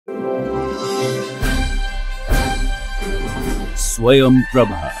Swayam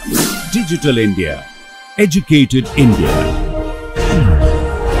Prabha. Digital India. Educated India.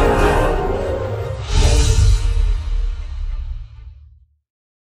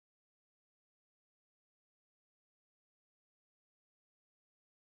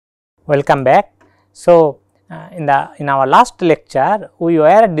 Welcome back. So, in our last lecture, we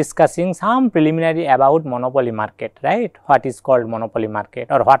were discussing some preliminary about monopoly market, right? What is called monopoly market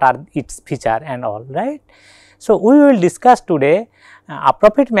or what are its feature and all, right? So, we will discuss today a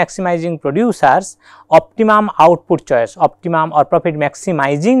profit maximizing producers optimum output choice, optimum or profit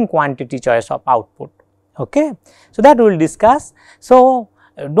maximizing quantity choice of output. Okay. So, that we will discuss. So,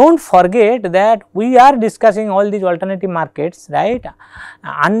 do not forget that we are discussing all these alternative markets, right,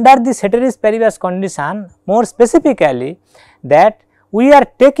 under the ceteris paribus condition, more specifically that we are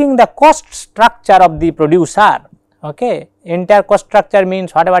taking the cost structure of the producer. Okay. Entire cost structure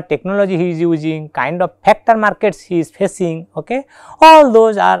means whatever technology he is using, kind of factor markets he is facing, okay. All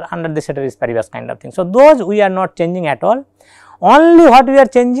those are under the ceteris paribus kind of thing. So, those we are not changing at all, only what we are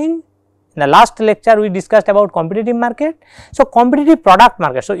changing. In the last lecture we discussed about competitive market. So, competitive product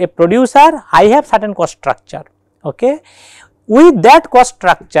market. So, a producer, I have certain cost structure, okay. With that cost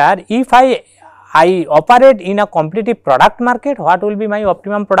structure, if I operate in a competitive product market, what will be my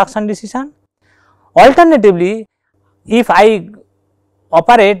optimum production decision? Alternatively, if I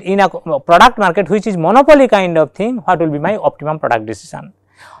operate in a product market which is monopoly kind of thing, what will be my optimum product decision?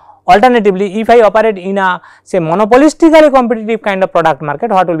 Alternatively, if I operate in a say monopolistically competitive kind of product market,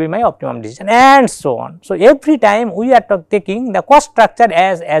 what will be my optimum decision, and so on. So, every time we are taking the cost structure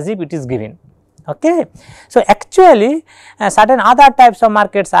as if it is given. Okay. So, actually certain other types of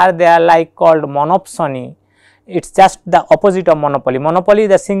markets are there, like called monopsony. It is just the opposite of monopoly. Monopoly is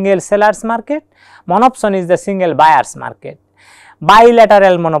the single sellers market, monopsony is the single buyers market.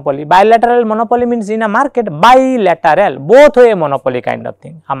 Bilateral monopoly. Bilateral monopoly means in a market bilateral, both way monopoly kind of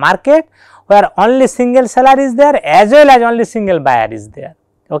thing. A market where only single seller is there as well as only single buyer is there.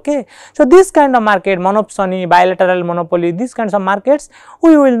 Okay. So, this kind of market, monopsony, bilateral monopoly, these kinds of markets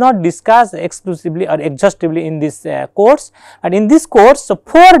we will not discuss exclusively or exhaustively in this course, but in this course, so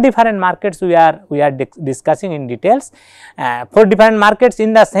 4 different markets we are discussing in details. 4 different markets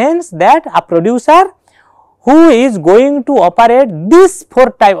in the sense that a producer who is going to operate this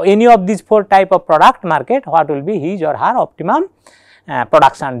 4 type, any of these 4 type of product market, what will be his or her optimum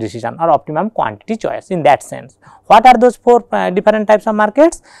production decision or optimum quantity choice in that sense. What are those 4 different types of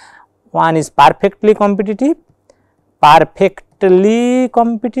markets? One is perfectly competitive,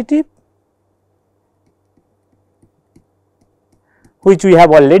 which we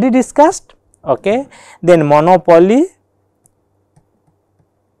have already discussed, okay. Then monopoly,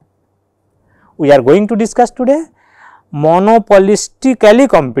 we are going to discuss today. Monopolistically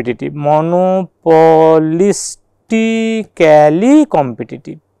competitive,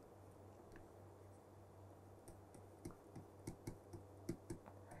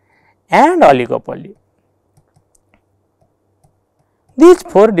 and oligopoly. These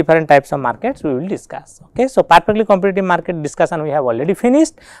 4 different types of markets we will discuss. Okay. So, perfectly competitive market discussion we have already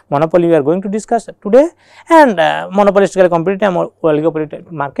finished, monopoly we are going to discuss today, and monopolistically competitive and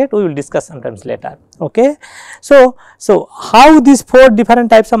oligopoly market we will discuss sometimes later. Okay. So, how these 4 different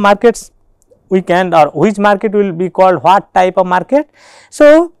types of markets we can, or which market will be called what type of market.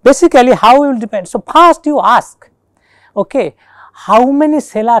 So, basically how will depend. So, first you ask, okay, how many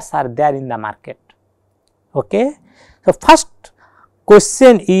sellers are there in the market. Okay. So, first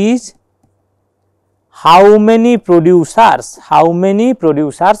question is how many producers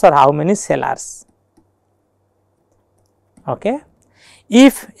or how many sellers. Okay.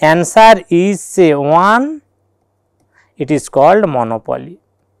 If answer is say 1, it is called monopoly.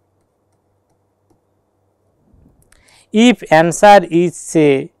 If answer is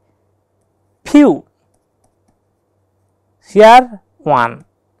say few, here 1.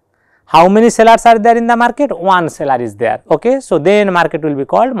 How many sellers are there in the market? 1 seller is there. Okay. So, then market will be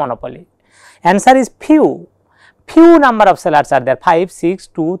called monopoly. Answer is few number of sellers are there, 5, 6,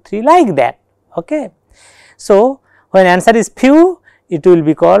 2, 3 like that. Okay. So, when answer is few, it will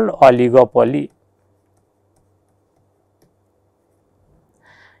be called oligopoly.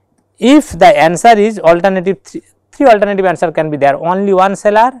 If the answer is alternative 3 alternative answer can be there, only 1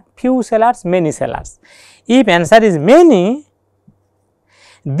 seller, few sellers, many sellers. If answer is many,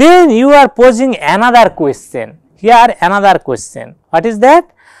 then you are posing another question. Here another question. What is that?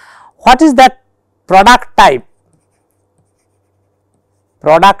 What is that product type?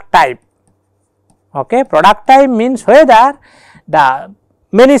 Product type. Okay. Product type means whether the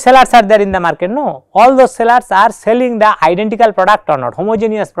many sellers are there in the market? No, all those sellers are selling the identical product or not,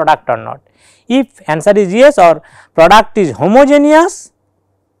 homogeneous product or not. If answer is yes, or product is homogeneous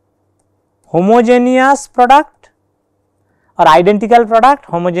product or identical product,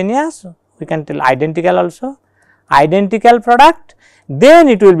 homogeneous, we can tell identical also, identical product, then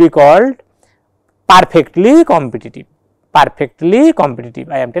it will be called perfectly competitive. Perfectly competitive,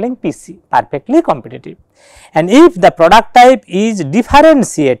 I am telling PC, perfectly competitive. And if the product type is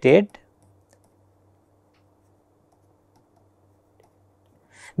differentiated,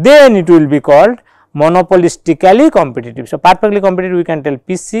 then it will be called monopolistically competitive. So, perfectly competitive we can tell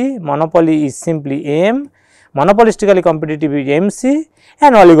PC, monopoly is simply M, monopolistically competitive is MC,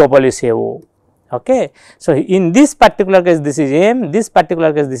 and oligopoly is O. Okay. So, in this particular case this is M, this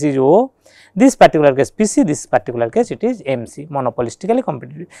particular case this is O, this particular case PC, this particular case it is MC, monopolistically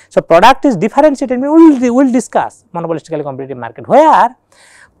competitive. So, product is differentiated, we will discuss monopolistically competitive market, where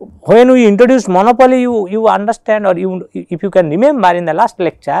when we introduced monopoly, you understand, or you, if you can remember in the last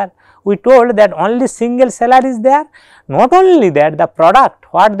lecture, we told that only single seller is there. Not only that, the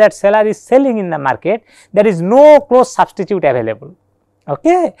product what that seller is selling in the market, there is no close substitute available.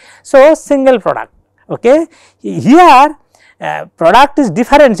 Okay. So, single product. Okay. Here product is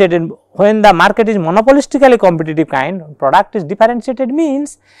differentiated. When the market is monopolistically competitive kind, product is differentiated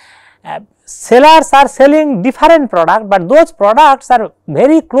means sellers are selling different product, but those products are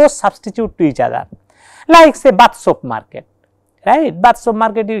very close substitute to each other, like say bath soap market, right? Bath soap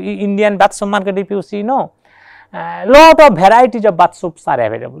market, Indian bath soap market, if you see, no, lot of varieties of bath soaps are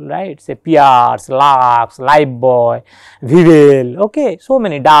available, right? Say Pierce, Lux, Lifebuoy, Vivel, okay, so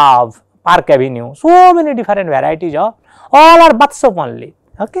many, Dove, Park Avenue, so many different varieties of, all are bath soap only.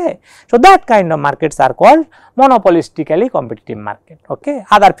 Okay. So, that kind of markets are called monopolistically competitive market. Okay.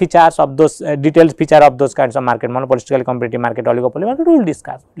 Other features of those detailed feature of those kinds of market, monopolistically competitive market, oligopoly market, we will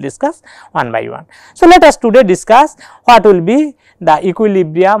discuss one by one. So, let us today discuss what will be the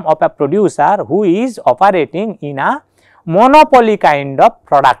equilibrium of a producer who is operating in a monopoly kind of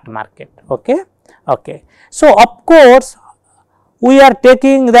product market. Okay. Okay. So, of course, we are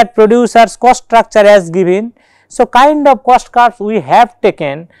taking that producer's cost structure as given. So, kind of cost curves we have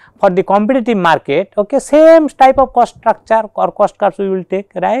taken for the competitive market, okay, same type of cost structure or cost curves we will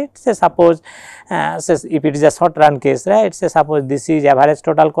take, right. Say suppose, say if it is a short run case, right, say suppose this is average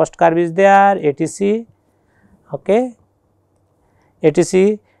total cost curve is there, ATC, okay,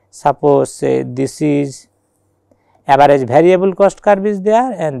 ATC, suppose say this is average variable cost curve is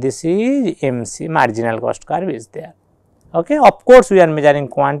there, and this is MC, marginal cost curve is there. Okay. Of course, we are measuring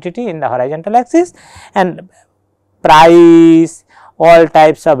quantity in the horizontal axis, and price, all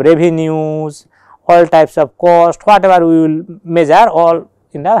types of revenues, all types of cost, whatever we will measure all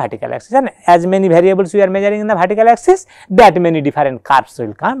in the vertical axis, and as many variables we are measuring in the vertical axis, that many different curves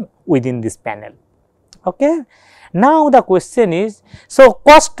will come within this panel. Okay. Now, the question is, so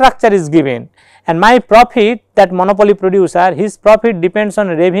cost structure is given, and my profit, that monopoly producer, his profit depends on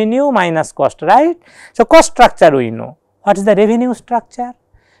revenue minus cost, right. So, cost structure we know. What is the revenue structure?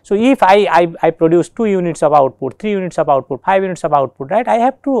 So, if I produce 2 units of output, 3 units of output, 5 units of output, right, I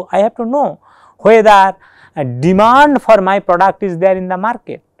have to know whether a demand for my product is there in the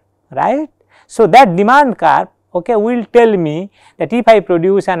market, right. So, that demand curve, okay, will tell me that if I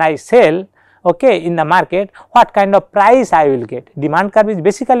produce and I sell, okay, in the market, what kind of price I will get. Demand curve is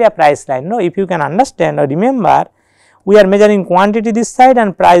basically a price line. No, if you can understand or remember, we are measuring quantity this side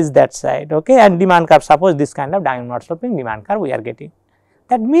and price that side, okay, and demand curve, suppose this kind of downward sloping demand curve we are getting.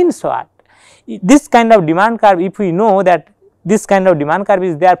 That means what? This kind of demand curve, if we know that this kind of demand curve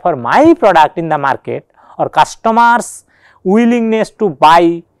is there for my product in the market, or customers willingness to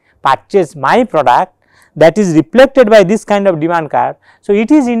buy, purchase my product, that is reflected by this kind of demand curve. So,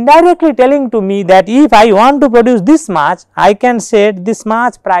 it is indirectly telling to me that if I want to produce this much, I can set this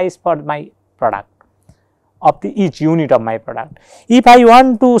much price for my product of each unit of my product. If I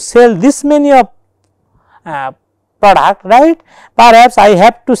want to sell this many of product, right, perhaps I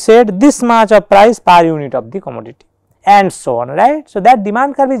have to set this much of price per unit of the commodity, and so on, right. So, that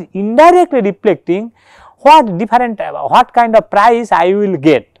demand curve is indirectly reflecting what kind of price I will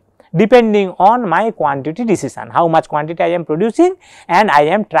get depending on my quantity decision, how much quantity I am producing and I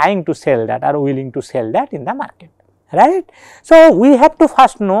am trying to sell that or willing to sell that in the market, right. So, we have to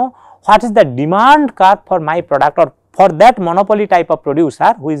first know what is the demand curve for my product, or for that monopoly type of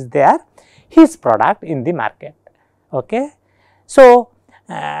producer who is there, his product in the market. Okay. So,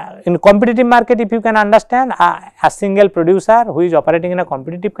 in competitive market, if you can understand, a single producer who is operating in a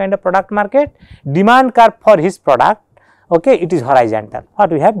competitive kind of product market, demand curve for his product, okay, it is horizontal, what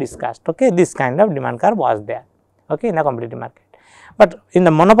we have discussed. Okay, this kind of demand curve was there, okay, in the competitive market. But in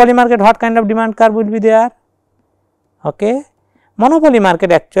the monopoly market, what kind of demand curve will be there? Okay. Monopoly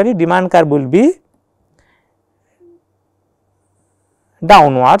market, actually demand curve will be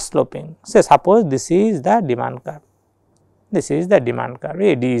downward sloping. Say suppose this is the demand curve, this is the demand curve,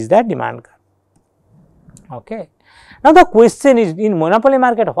 AD is the demand curve. Okay. Now, the question is, in monopoly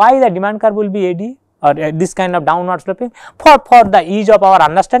market, why the demand curve will be AD or this kind of downward sloping? For the ease of our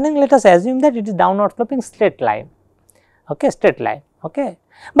understanding, let us assume that it is downward sloping straight line, okay, straight line. Okay.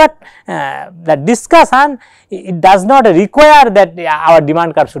 But the discussion, it does not require that our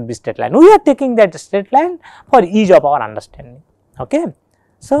demand curve should be straight line. We are taking that straight line for ease of our understanding. Okay.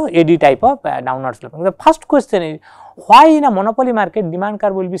 So, AD type of downward sloping. The first question is, why in a monopoly market demand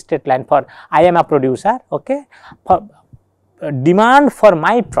curve will be straight line? For I am a producer, okay, for demand for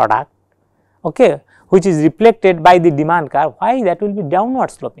my product, okay, which is reflected by the demand curve, why that will be downward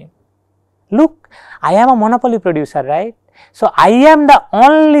sloping? Look, I am a monopoly producer, right? So, I am the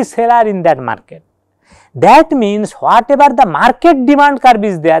only seller in that market. That means whatever the market demand curve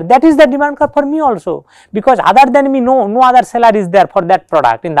is there, that is the demand curve for me also, because other than me no other seller is there for that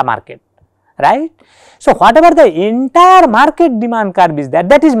product in the market, right. So, whatever the entire market demand curve is there,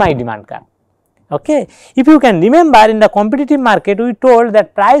 that is my demand curve. Okay. If you can remember, in the competitive market, we told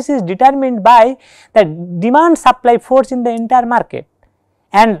that price is determined by the demand supply force in the entire market,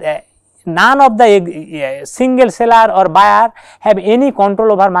 and none of the single seller or buyer have any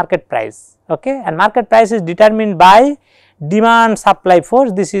control over market price, okay, and market price is determined by demand supply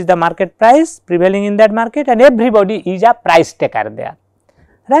force. This is the market price prevailing in that market, and everybody is a price taker there,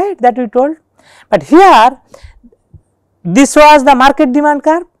 right, that we told. But here this was the market demand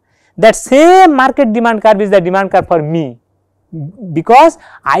curve, that same market demand curve is the demand curve for me, because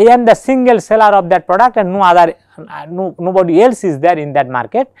I am the single seller of that product and no other nobody else is there in that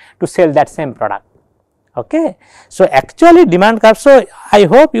market to sell that same product. Okay. So, actually demand curve, so I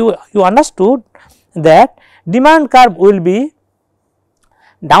hope you understood that demand curve will be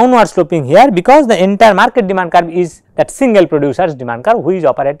downward sloping here, because the entire market demand curve is that single producer's demand curve who is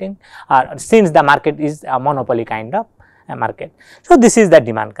operating, since the market is a monopoly kind of market. So, this is the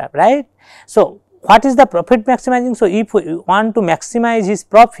demand curve, right. So, what is the profit maximizing? So, if we want to maximize his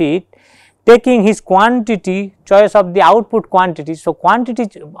profit, taking his quantity, choice of the output quantity. So, quantity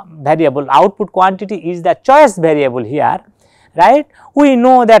variable, output quantity is the choice variable here, right. We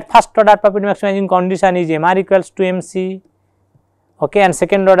know that first order profit maximizing condition is MR equals to MC, okay, and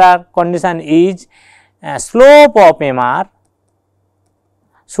second order condition is slope of MR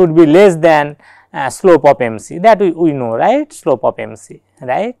should be less than slope of MC, that we know, right, slope of MC,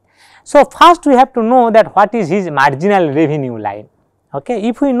 right. So, first we have to know that what is his marginal revenue line. Okay.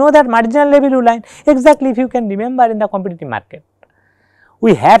 If we know that marginal revenue line, exactly, if you can remember, in the competitive market,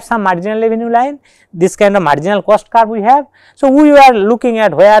 we have some marginal revenue line, this kind of marginal cost curve we have. So, we are looking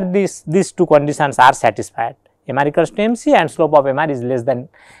at where these two conditions are satisfied, MR equals to MC and slope of MR is less than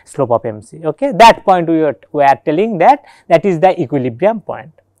slope of MC. Okay. That point we are telling that is the equilibrium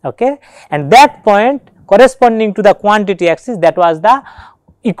point, okay, and that point corresponding to the quantity axis, that was the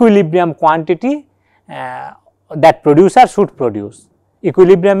equilibrium quantity that producer should produce.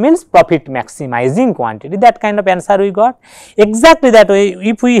 Equilibrium means profit maximizing quantity, that kind of answer we got. Exactly that way,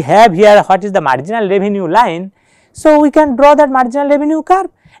 if we have here what is the marginal revenue line, so we can draw that marginal revenue curve,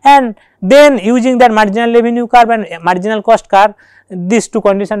 and then using that marginal revenue curve and marginal cost curve, these two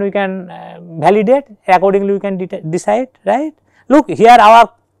conditions we can validate, accordingly we can decide, right. Look, here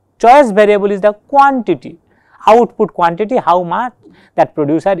our choice variable is the quantity, output quantity, how much that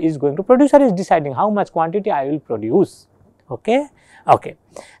producer is going to, producer is deciding how much quantity I will produce. Okay. Okay.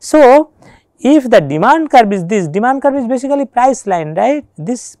 So, if the demand curve is this, demand curve is basically price line, right.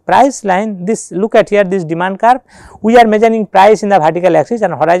 This price line, this, look at here, this demand curve, we are measuring price in the vertical axis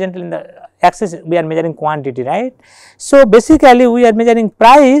and horizontal in the axis we are measuring quantity, right. So, basically we are measuring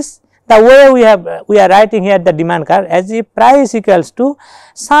price, the way we are writing here the demand curve as if price equals to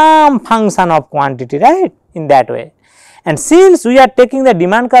some function of quantity, right, in that way. And since we are taking the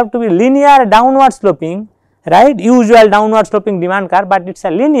demand curve to be linear downward sloping, right, usual downward sloping demand curve, but it is a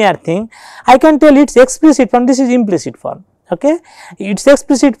linear thing, I can tell it is explicit form, this is implicit form, okay. It is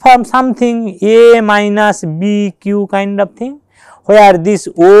explicit form something A minus BQ kind of thing, where this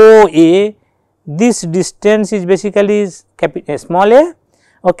OA, this distance is basically small a,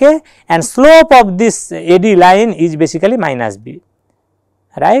 okay, and slope of this AD line is basically minus B,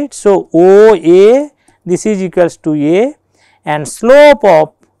 right. So, OA, this is equals to A, and slope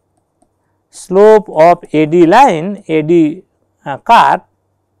of AD line, AD curve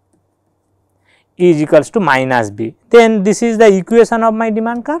is equals to minus B. Then this is the equation of my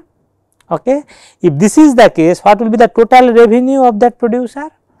demand curve, Okay. If this is the case, what will be the total revenue of that producer?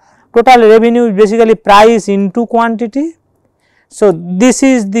 Total revenue is basically price into quantity. So, this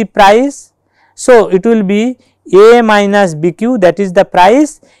is the price. So, it will be A minus BQ, that is the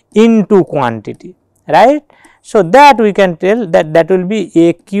price into quantity, right. So, that we can tell that will be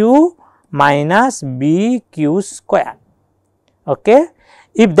AQ minus BQ square. Okay.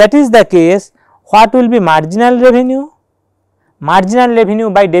 If that is the case, what will be marginal revenue? Marginal revenue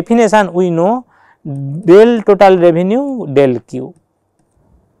by definition we know del total revenue del Q.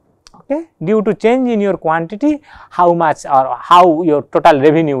 Okay. Due to change in your quantity, how much or how your total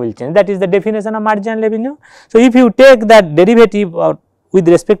revenue will change, that is the definition of marginal revenue. So, if you take that derivative with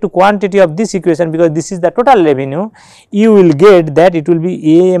respect to quantity of this equation, because this is the total revenue, you will get that it will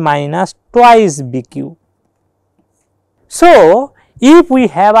be A minus twice BQ. So, if we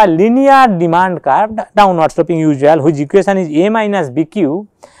have a linear demand curve downward sloping usual whose equation is A minus BQ,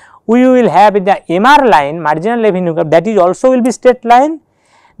 we will have the MR line marginal revenue curve, that is also will be straight line,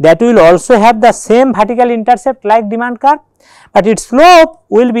 that will also have the same vertical intercept like demand curve, but its slope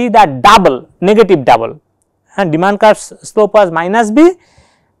will be the double, negative double, and demand curve slope was minus B,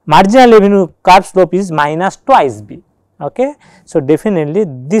 marginal revenue curve slope is minus twice B. Okay. So, definitely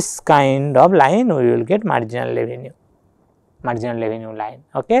this kind of line we will get marginal revenue line.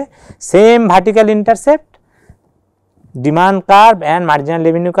 Okay. Same vertical intercept, demand curve and marginal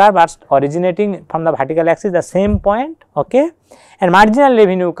revenue curve are originating from the vertical axis the same point. Okay. And marginal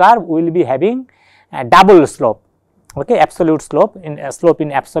revenue curve will be having a double slope, okay, absolute slope in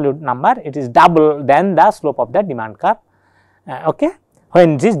absolute number, it is double than the slope of the demand curve, okay,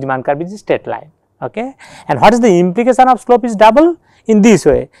 when this demand curve is a straight line. Okay. And what is the implication of slope is double? In this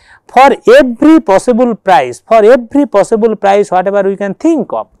way, for every possible price whatever we can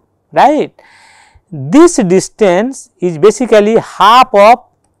think of, right, this distance is basically half of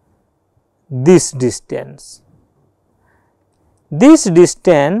this distance. This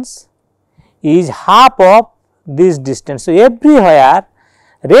distance is half of this distance. So, everywhere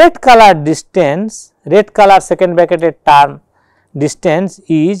red color distance, red color second bracketed term distance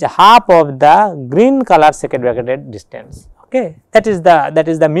is half of the green color second bracketed distance. Okay. That is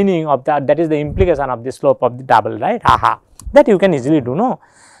the meaning of that is the implication of the slope of the double, right, that you can easily do, no.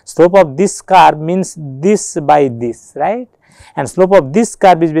 Slope of this curve means this by this, right, and slope of this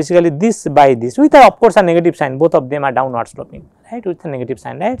curve is basically this by this with of course a negative sign, both of them are downward sloping, right, with a negative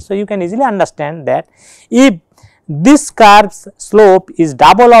sign, right. So, you can easily understand that if this curve's slope is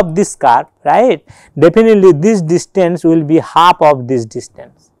double of this curve, right, definitely this distance will be half of this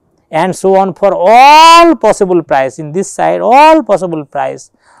distance, and so on for all possible price in this side, all possible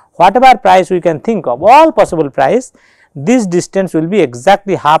price, whatever price we can think of, all possible price, this distance will be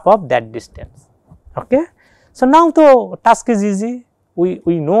exactly half of that distance. Okay. So, now the task is easy, we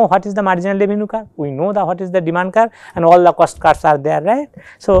know what is the marginal revenue curve, we know what is the demand curve, and all the cost curves are there, right.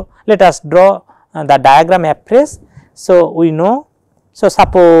 So, let us draw the diagram afresh. So, we know, so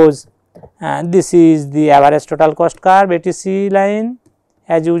suppose this is the average total cost curve ATC line,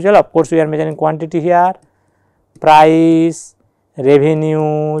 as usual, of course, we are measuring quantity here, price,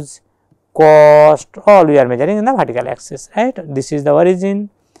 revenues, cost, all we are measuring in the vertical axis, right. This is the origin.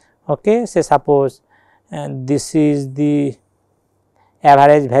 Okay. Say suppose this is the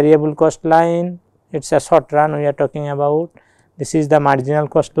average variable cost line, it is a short run we are talking about, this is the marginal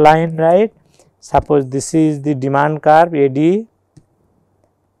cost line, right. Suppose this is the demand curve AD,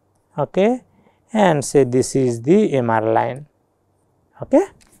 okay, and say this is the MR line. Okay.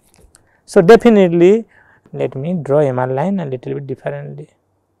 So, definitely let me draw MR line a little bit differently.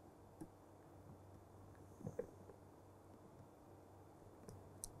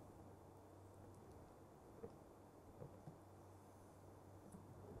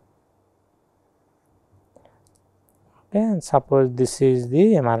 Okay, and suppose this is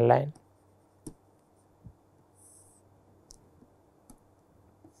the MR line.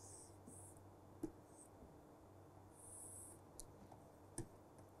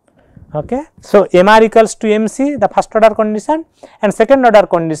 Okay. So, MR equals to MC, the first order condition, and second order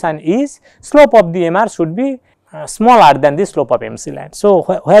condition is slope of the MR should be smaller than the slope of MC line. So,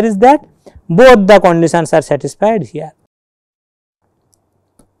 where is that? Both the conditions are satisfied here.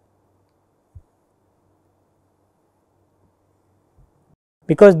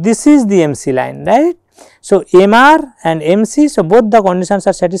 Because this is the MC line, right. So, MR and MC, so both the conditions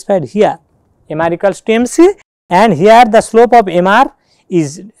are satisfied here, MR equals to MC, and here the slope of MR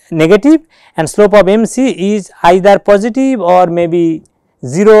is negative and slope of MC is either positive or maybe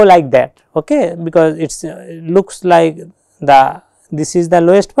 0 like that, okay, because it's looks like this is the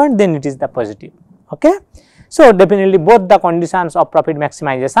lowest point, then it is the positive. Okay. So, definitely both the conditions of profit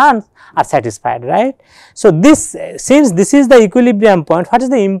maximization are satisfied, right. So, this since this is the equilibrium point, what is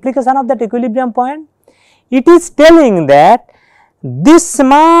the implication of that equilibrium point? It is telling that this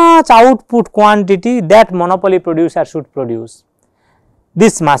much output quantity that monopoly producer should produce,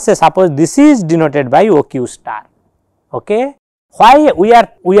 this much, say suppose this is denoted by OQ star. Okay. Why we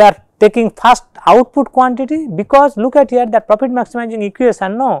are taking first output quantity? Because look at here, that profit maximizing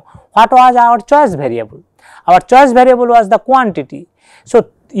equation, no, what was our choice variable? Our choice variable was the quantity. So,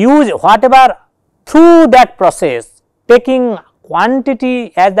 use whatever through that process, taking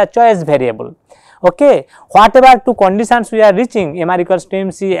quantity as the choice variable. Okay. Whatever two conditions we are reaching, MR equals to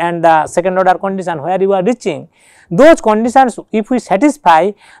MC and the second order condition where you are reaching, those conditions if we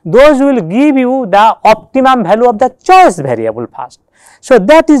satisfy, those will give you the optimum value of the choice variable first. So,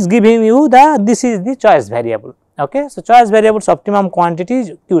 that is giving you the, this is the choice variable. Okay. So, choice variable's optimum quantity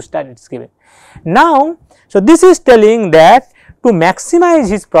is Q star, it is given. Now, so this is telling that to maximize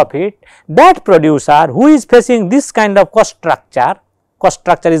his profit, that producer who is facing this kind of cost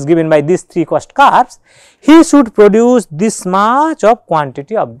structure is given by these three cost curves, he should produce this much of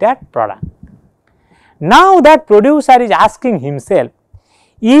quantity of that product. Now, that producer is asking himself,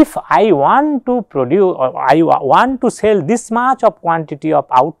 if I want to produce or I want to sell this much of quantity of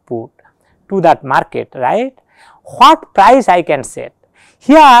output to that market, right, what price I can set?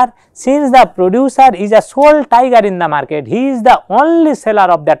 Here, since the producer is a sole tiger in the market, he is the only seller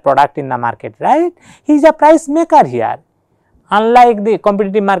of that product in the market, right, he is a price maker here. Unlike the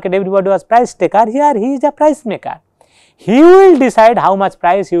competitive market, everybody was price taker, here he is a price maker. He will decide how much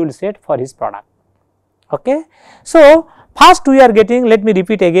price he will set for his product. Okay. So, first we are getting, let me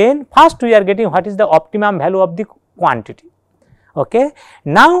repeat again, first we are getting what is the optimum value of the quantity. Okay.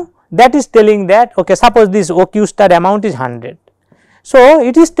 Now, that is telling that, okay, suppose this OQ star amount is 100. So,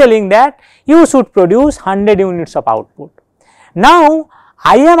 it is telling that you should produce 100 units of output. Now,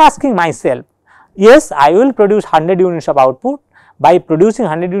 I am asking myself, yes, I will produce 100 units of output. By producing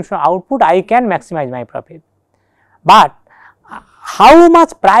 100 units of output, I can maximize my profit. But how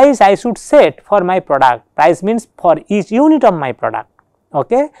much price I should set for my product? Price means for each unit of my product.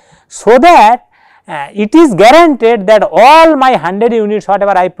 Okay. So, that it is guaranteed that all my 100 units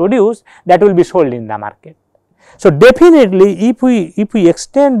whatever I produce, that will be sold in the market. So, definitely if we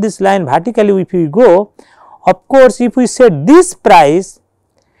extend this line vertically, if we go, of course, if we set this price,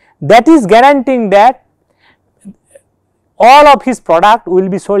 that is guaranteeing that all of his product will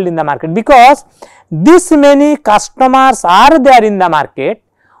be sold in the market, because this many customers are there in the market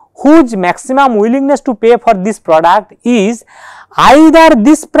whose maximum willingness to pay for this product is either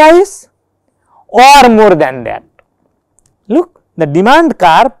this price or more than that. Look, the demand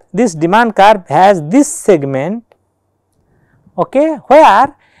curve, this demand curve has this segment, okay,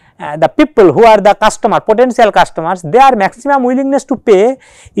 where the people who are the customer, potential customers, their maximum willingness to pay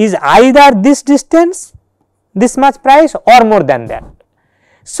is either this distance, this much price or more than that.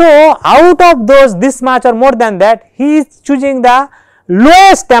 So, out of those this much or more than that, he is choosing the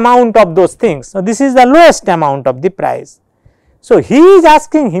lowest amount of those things. So, this is the lowest amount of the price. So, he is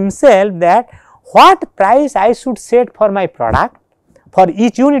asking himself that what price I should set for my product, for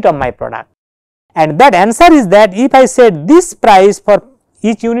each unit of my product, and that answer is that if I set this price for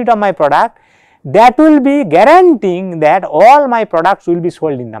each unit of my product, that will be guaranteeing that all my products will be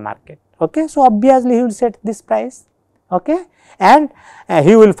sold in the market. Okay. So, obviously, he will set this price, okay, and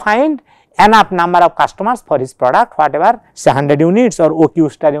he will find enough number of customers for his product, whatever, say 100 units or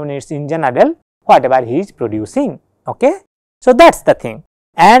OQ star units in general, whatever he is producing. Okay. So, that is the thing,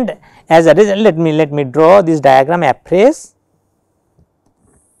 and as a result, let me draw this diagram afresh.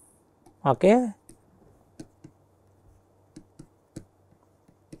 Okay.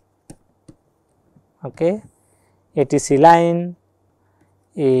 Okay, ATC line,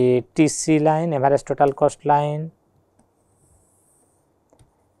 ATC line, average total cost line,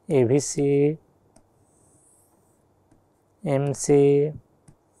 AVC, MC,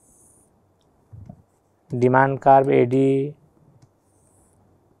 demand curve AD,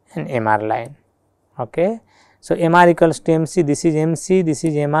 and MR line. Okay. So, MR equals to MC, this is MC, this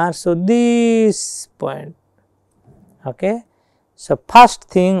is MR. So, this point. Okay. So, first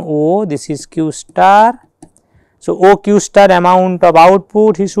thing O, this is Q star. So, OQ star amount of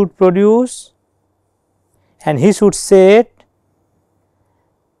output he should produce, and he should set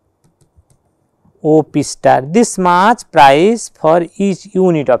OP star this much price for each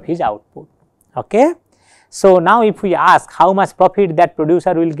unit of his output. Okay. So, now if we ask how much profit that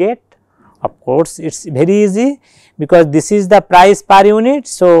producer will get, of course, it is very easy, because this is the price per unit.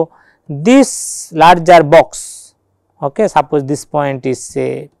 So, this larger box, okay, suppose this point is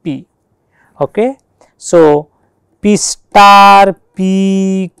say P. Okay. So, P star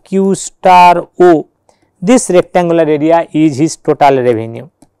P Q star O, this rectangular area is his total revenue,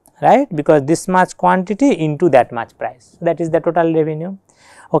 right, because this much quantity into that much price, that is the total revenue.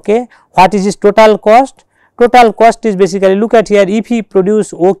 Okay. What is his total cost? Total cost is basically, look at here, if he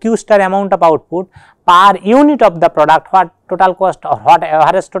produce OQ star amount of output per unit of the product, what total cost or what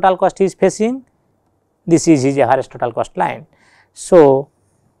average total cost he is facing? This is his average total cost line. So,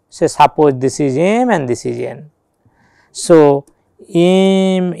 say suppose this is M and this is N. So,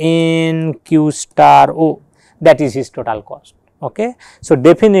 M N Q star O, that is his total cost. Okay. So,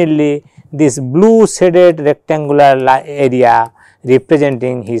 definitely this blue shaded rectangular area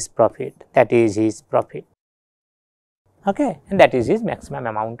representing his profit, that is his profit. Okay, and that is his maximum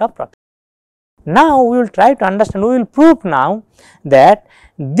amount of profit. Now, we will try to understand, we will prove now that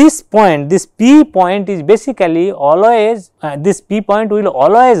this point, this P point is basically always, this P point will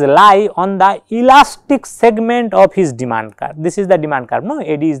always lie on the elastic segment of his demand curve. This is the demand curve, no,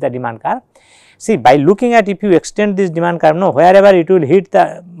 AD is the demand curve. See, by looking at, if you extend this demand curve, no, wherever it will hit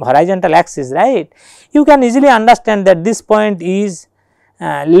the horizontal axis, right, you can easily understand that this point is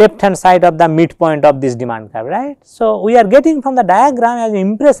left hand side of the midpoint of this demand curve, right. So, we are getting from the diagram as an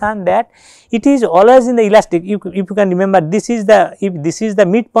impression that it is always in the elastic. If you can remember, this is the, if this is the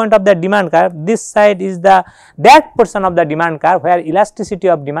midpoint of the demand curve, this side is the that portion of the demand curve where elasticity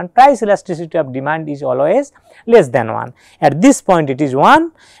of demand, price elasticity of demand is always less than 1. At this point it is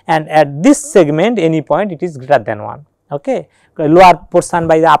 1, and at this segment any point it is greater than 1. Okay. Lower portion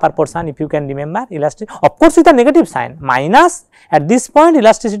by the upper portion, if you can remember, elastic, of course with a negative sign, minus, at this point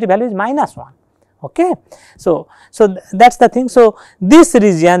elasticity value is minus 1. Okay. So, that is the thing. So, this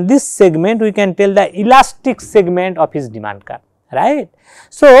region, this segment we can tell the elastic segment of his demand curve, right.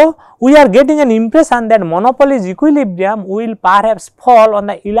 So, we are getting an impression that monopoly's equilibrium will perhaps fall on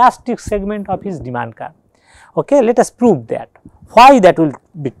the elastic segment of his demand curve. Okay. Let us prove that, why that will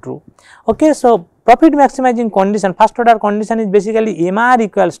be true. Okay. So, profit maximizing condition, first order condition is basically MR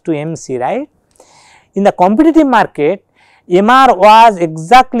equals to MC, right. In the competitive market, MR was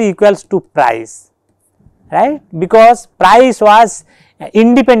exactly equals to price, right, because price was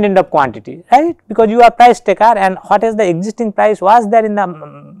independent of quantity, right, because you are price taker and what is the existing price was there in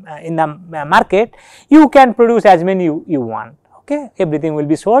the market, you can produce as many you want. Okay. Everything will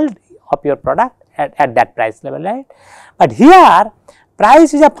be sold of your product at that price level, right. But here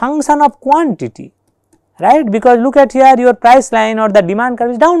price is a function of quantity, right, because look at here, your price line or the demand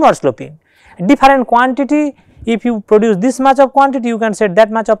curve is downward sloping. Different quantity, if you produce this much of quantity, you can set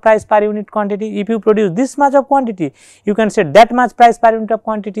that much of price per unit quantity. If you produce this much of quantity, you can set that much price per unit of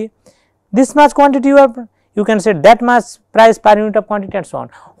quantity. This much quantity you can set that much price per unit of quantity, and so on.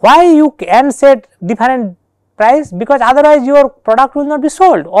 Why you can set different price? Because otherwise your product will not be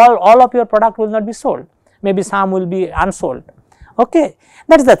sold, all of your product will not be sold, maybe some will be unsold. Okay.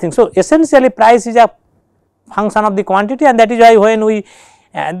 That is the thing. So, essentially price is a function of the quantity, and that is why when we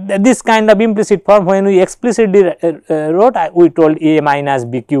this kind of implicit form, when we explicitly wrote, we told A minus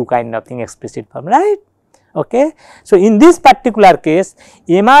BQ kind of thing, explicit form, right. Okay. So, in this particular case,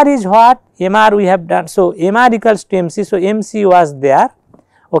 MR is what? MR we have done. So, MR equals to MC. So, MC was there,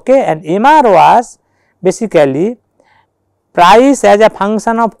 okay, and MR was basically price as a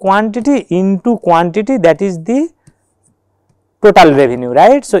function of quantity into quantity, that is the total revenue,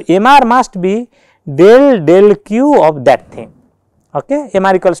 right. So, MR must be del Q of that thing. Okay.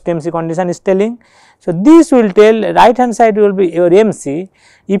 MR equals to MC condition is telling. So, this will tell right hand side will be your MC.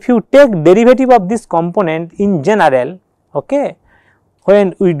 If you take derivative of this component in general, okay,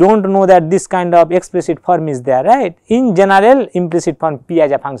 when we do not know that this kind of explicit form is there, right, in general implicit form P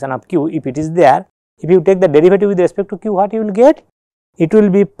as a function of Q, if it is there, if you take the derivative with respect to Q, what you will get? It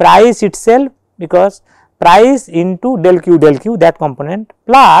will be price itself, because price into del Q that component,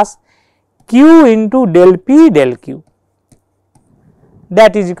 plus Q into del P del Q,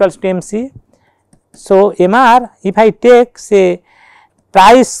 that is equals to MC. So, MR, if I take say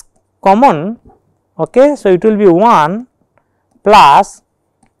price common, okay, so it will be 1 plus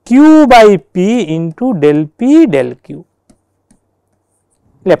Q by P into del P del Q,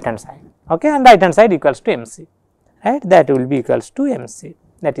 left hand side, okay, and right hand side equals to MC, right, that will be equals to MC,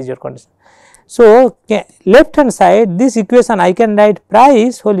 that is your condition. So, left hand side this equation I can write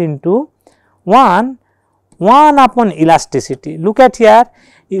price whole into 1 upon elasticity. Look at here,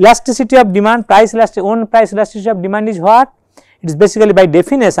 elasticity of demand, price elasticity, own price elasticity of demand is what? It is basically by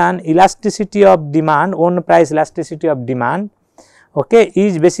definition elasticity of demand, own price elasticity of demand, okay,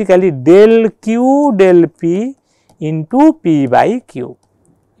 is basically del Q del P into P by Q.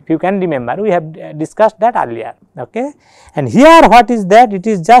 If you can remember, we have discussed that earlier. Okay. And here what is that? It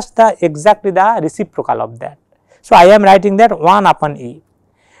is just the exactly the reciprocal of that. So, I am writing that 1 upon E.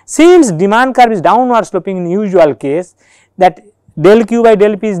 Since demand curve is downward sloping in usual case, that del Q by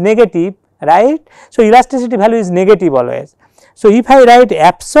del P is negative, right. So, elasticity value is negative always. So, if I write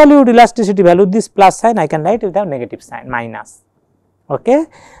absolute elasticity value, this plus sign I can write with a negative sign minus. Okay.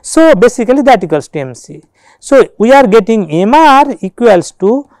 So, basically that equals to MC. So, we are getting MR equals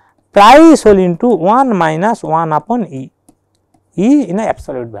to price whole into 1 minus 1 upon E, E in a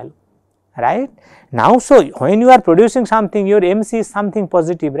absolute value, right. Now, so when you are producing something, your MC is something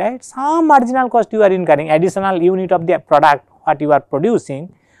positive, right. Some marginal cost you are incurring, additional unit of the product what you are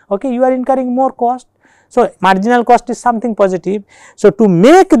producing, okay, you are incurring more cost. So, marginal cost is something positive. So, to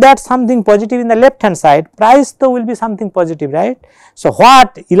make that something positive in the left hand side, price though will be something positive, right. So,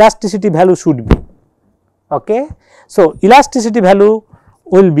 what elasticity value should be? Okay. So, elasticity value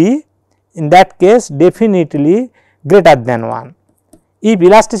will be in that case definitely greater than 1. If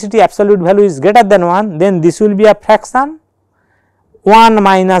elasticity absolute value is greater than 1, then this will be a fraction, 1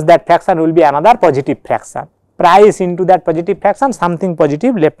 minus that fraction will be another positive fraction. Price into that positive fraction something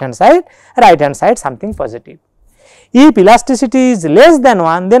positive left hand side, right hand side something positive. If elasticity is less than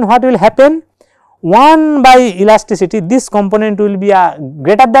 1, then what will happen? 1 by elasticity, this component will be a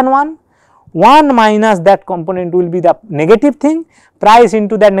greater than 1 minus that component will be the negative thing, price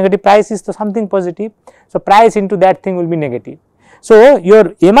into that negative, price is to something positive. So, price into that thing will be negative. So, your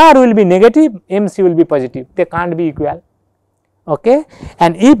MR will be negative, MC will be positive, they can't be equal. Okay.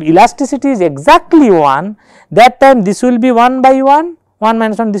 And if elasticity is exactly 1, that time this will be 1 by 1, 1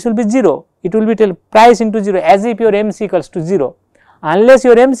 minus 1, this will be 0, it will be till price into 0 as if your MC equals to 0. Unless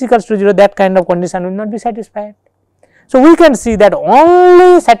your MC equals to 0, that kind of condition will not be satisfied. So, we can see that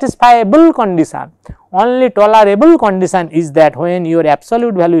only satisfiable condition, only tolerable condition is that when your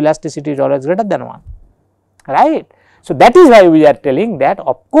absolute value elasticity is always greater than 1, right. So, that is why we are telling that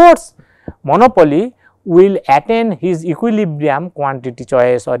of course, monopoly will attain his equilibrium quantity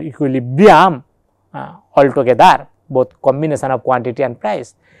choice or equilibrium altogether, both combination of quantity and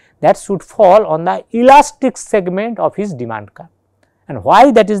price, that should fall on the elastic segment of his demand curve. And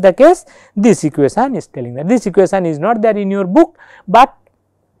why that is the case? This equation is telling that. This equation is not there in your book, but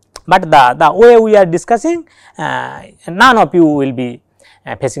the way we are discussing, none of you will be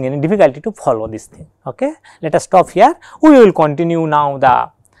facing any difficulty to follow this thing. Okay. Let us stop here. We will continue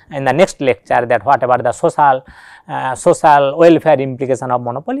now in the next lecture, that what about the social welfare implication of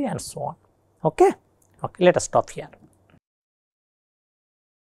monopoly and so on. Okay. Okay. Let us stop here.